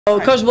Oh,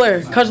 Coach Blair,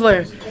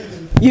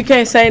 you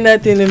can't say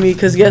nothing to me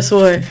because guess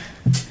what?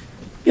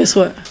 Guess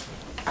what?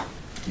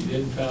 You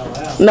didn't foul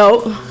out.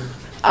 No,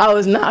 I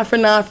was 9 for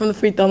 9 from the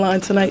free throw line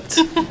tonight.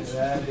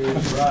 That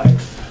is right.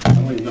 I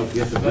don't even know if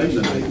you have to play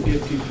Basically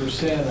tonight.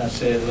 50%. I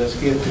said, let's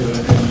get to it.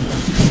 And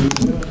move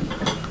to it.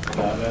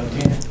 5 out of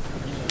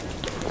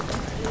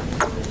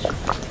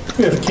 10.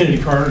 We have Kennedy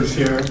Carter's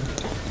here.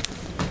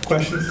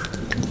 Questions?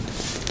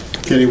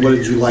 Kenny, what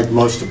did you like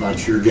most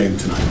about your game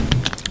tonight?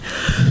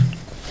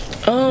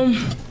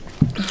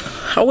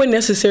 I wouldn't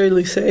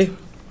necessarily say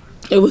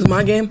it was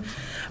my game.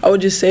 I would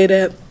just say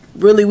that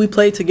really we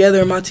played together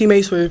and my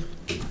teammates were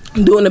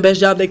doing the best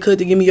job they could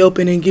to get me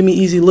open and give me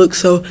easy looks.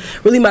 So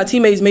really my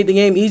teammates made the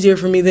game easier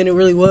for me than it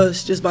really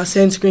was, just by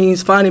setting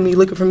screens, finding me,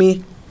 looking for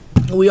me.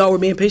 We all were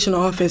being patient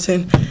on offense,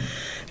 and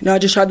I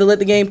just tried to let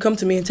the game come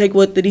to me and take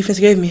what the defense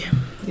gave me.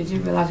 Did you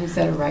realize you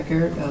set a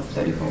record of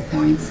 34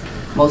 points,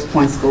 most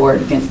points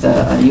scored against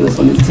a U.S.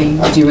 women's team?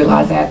 Did you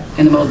realize that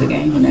in the middle of the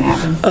game when that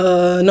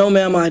happened? No,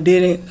 ma'am, I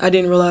didn't. I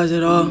didn't realize it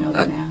at all. You know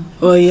that now?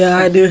 Well, yeah,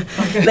 I do.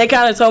 Okay. They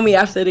kind of told me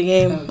after the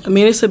game. I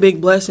mean, it's a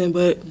big blessing,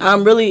 but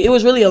it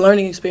was really a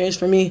learning experience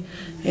for me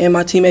and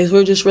my teammates. We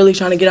were just really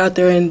trying to get out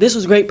there, and this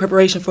was great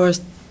preparation for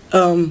us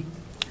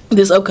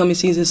this upcoming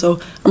season.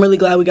 So I'm really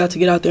glad we got to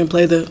get out there and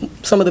play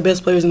some of the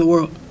best players in the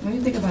world. When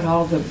you think about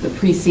all of the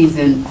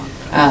preseason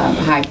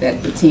hype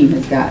that the team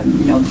has gotten,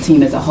 you know, the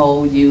team as a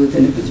whole, youth,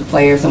 individual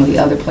players, some of the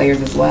other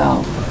players as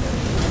well,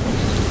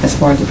 as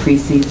far as the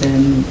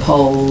preseason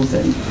polls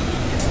and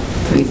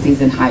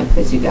preseason hype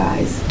that you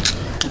guys.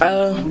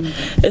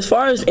 As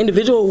far as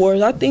individual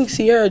awards, I think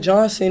Ciera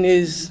Johnson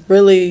is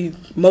really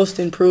most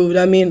improved.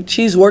 I mean,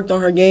 she's worked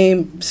on her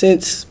game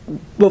since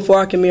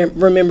before I can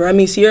remember. I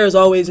mean, Ciera's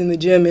always in the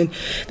gym, and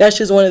that's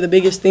just one of the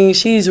biggest things.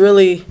 She's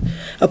really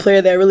a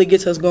player that really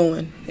gets us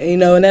going,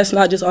 and that's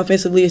not just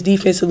offensively, it's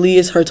defensively,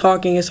 it's her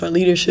talking, it's her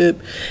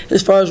leadership.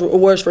 As far as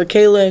awards for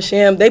Kayla and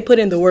Sham, they put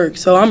in the work,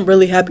 so I'm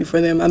really happy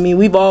for them. I mean,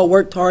 we've all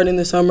worked hard in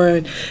the summer,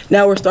 and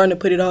now we're starting to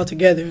put it all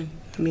together.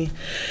 I mean,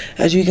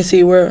 as you can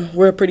see,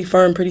 we're a pretty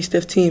firm, pretty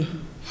stiff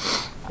team.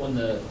 When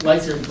the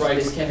lights are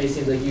brightest, Kennedy,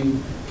 seems like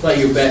you play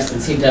your best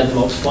and seem to have the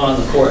most fun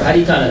on the court. How do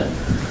you kind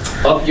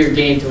of up your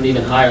game to an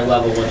even higher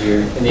level when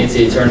you're in the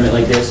NCAA tournament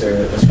like this?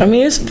 I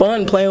mean, it's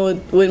fun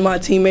playing with my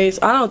teammates.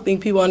 I don't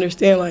think people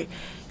understand, like,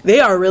 they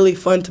are really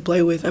fun to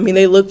play with. I mean,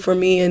 they look for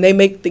me and they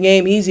make the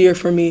game easier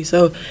for me.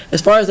 So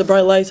as far as the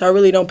bright lights, I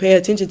really don't pay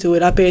attention to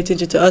it. I pay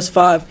attention to us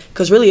five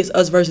because really it's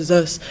us versus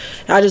us.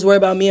 I just worry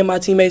about me and my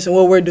teammates and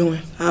what we're doing.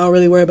 I don't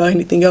really worry about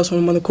anything else when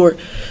I'm on the court.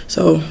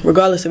 So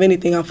regardless of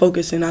anything, I'm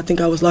focused, and I think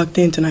I was locked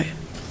in tonight.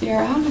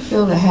 Ciera, how does it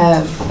feel to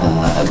have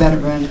a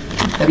veteran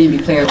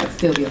WNBA player like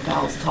Sylvia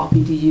Fowles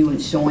talking to you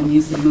and showing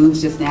you some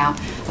moves just now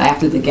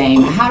after the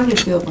game? How did it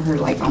feel for her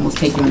to, like, almost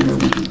take you under her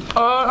wing?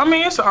 I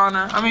mean, it's an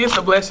honor. I mean, it's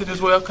a blessing as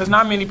well, because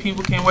not many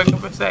people can wake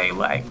up and say,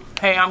 like,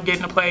 hey, I'm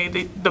getting to play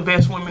the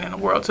best women in the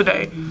world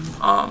today.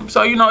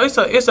 So,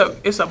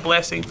 it's a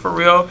blessing for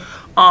real.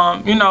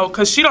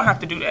 Because she don't have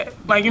to do that.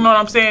 Like, you know what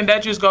I'm saying?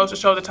 That just goes to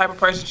show the type of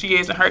person she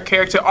is and her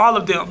character. All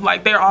of them,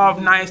 like, they're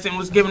all nice and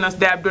was giving us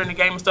dap during the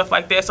game and stuff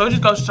like that. So it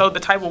just goes to show the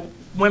type of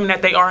women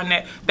that they are and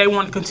that they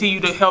want to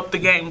continue to help the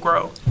game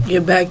grow.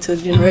 Get back to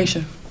the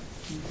generation.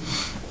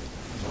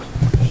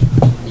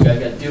 You guys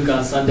got Duke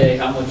on Sunday.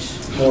 How much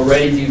more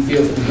ready do you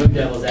feel for the Blue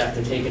Devils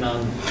after taking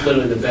on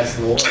literally the best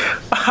in the world?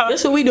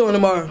 That's what we doing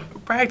tomorrow.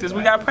 Practice.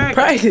 We got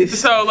practice.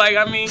 So, like,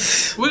 I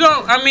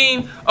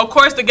mean, of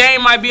course the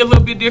game might be a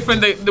little bit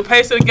different. The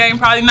pace of the game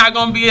probably not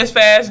going to be as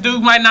fast.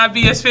 Duke might not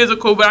be as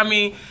physical, but I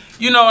mean,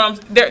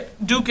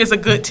 Duke is a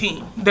good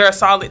team. They're a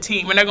solid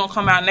team, and they're going to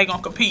come out and they're going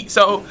to compete.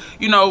 So,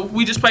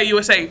 we just play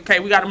USA. Okay,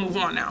 we got to move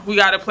on now. We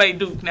got to play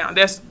Duke now.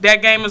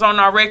 That game is on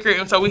our record,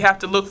 and so we have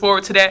to look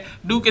forward to that.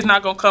 Duke is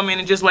not going to come in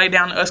and just lay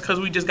down to us because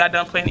we just got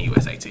done playing the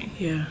USA team.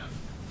 Yeah,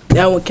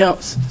 that one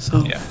counts.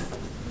 So. Yeah.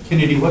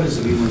 Kennedy, what does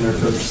it mean when their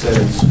coach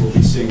says we'll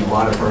be seeing a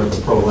lot of her at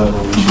the pro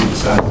level when she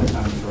decides that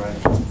time is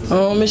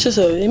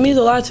right? It means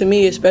a lot to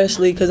me,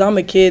 especially because I'm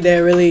a kid that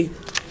really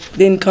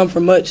didn't come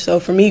from much. So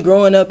for me,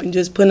 growing up and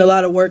just putting a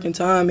lot of work and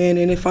time in,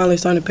 and it finally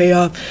starting to pay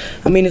off,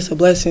 I mean, it's a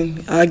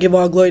blessing. I give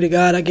all glory to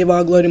God. I give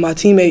all glory to my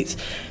teammates,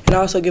 and I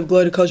also give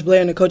glory to Coach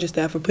Blair and the coaching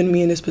staff for putting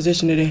me in this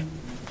position today.